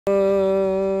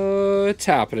What's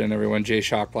happening, everyone?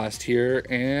 JayShockblast here,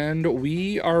 and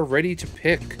we are ready to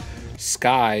pick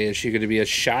Skye. Is she going to be a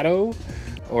shadow,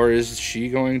 or is she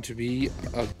going to be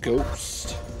a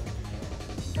ghost?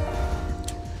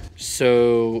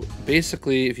 So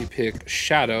basically, if you pick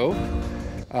shadow,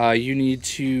 you need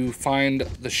to find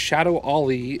the shadow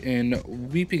ollie in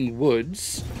Weeping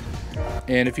Woods,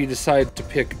 and if you decide to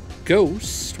pick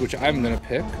ghost, which I'm going to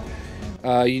pick,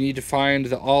 you need to find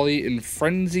the ollie in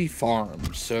Frenzy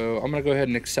Farm. So I'm going to go ahead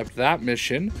and accept that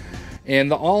mission. And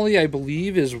the ollie, I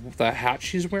believe, is the hat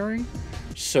she's wearing.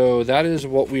 So that is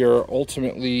what we are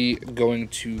ultimately going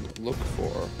to look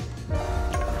for.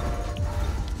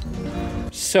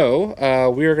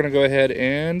 So we are going to go ahead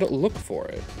and look for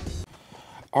it.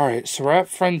 Alright, so we're at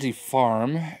Frenzy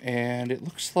Farm, and it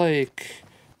looks like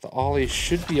the ollie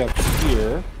should be up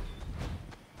here.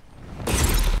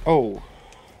 Oh.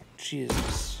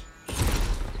 Jesus.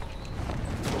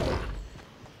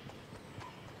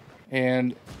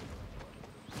 And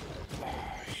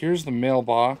here's the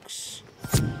mailbox.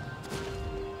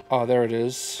 Oh, there it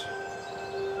is.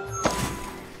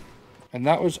 And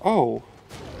that was, oh.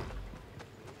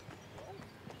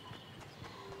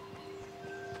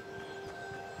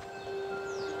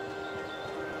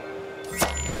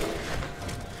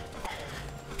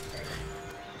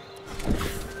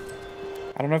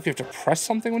 I don't know if you have to press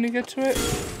something when you get to it.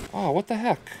 Oh, what the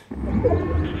heck?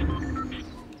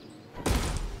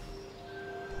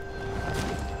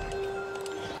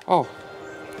 Oh.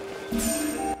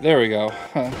 There we go.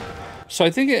 So I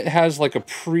think it has like a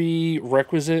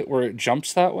prerequisite where it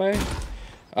jumps that way.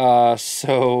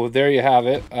 So there you have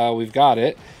it. We've got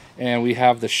it. And we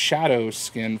have the shadow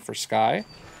skin for Skye.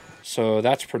 So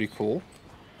that's pretty cool.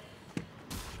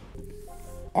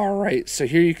 Alright, so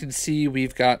here you can see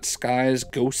we've got Skye's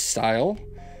ghost style,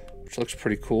 which looks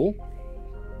pretty cool.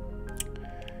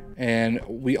 And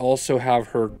we also have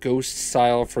her ghost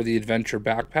style for the adventure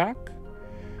backpack.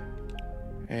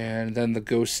 And then the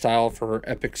ghost style for her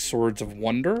epic swords of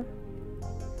wonder.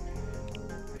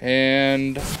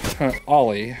 And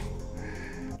Ollie,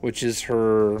 which is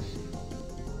her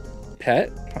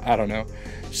pet. I don't know.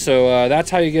 So that's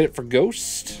how you get it for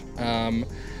ghost.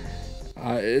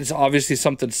 It's obviously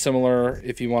something similar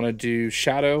if you want to do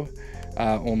shadow,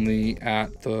 only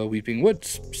at the Weeping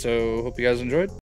Woods. So hope you guys enjoyed.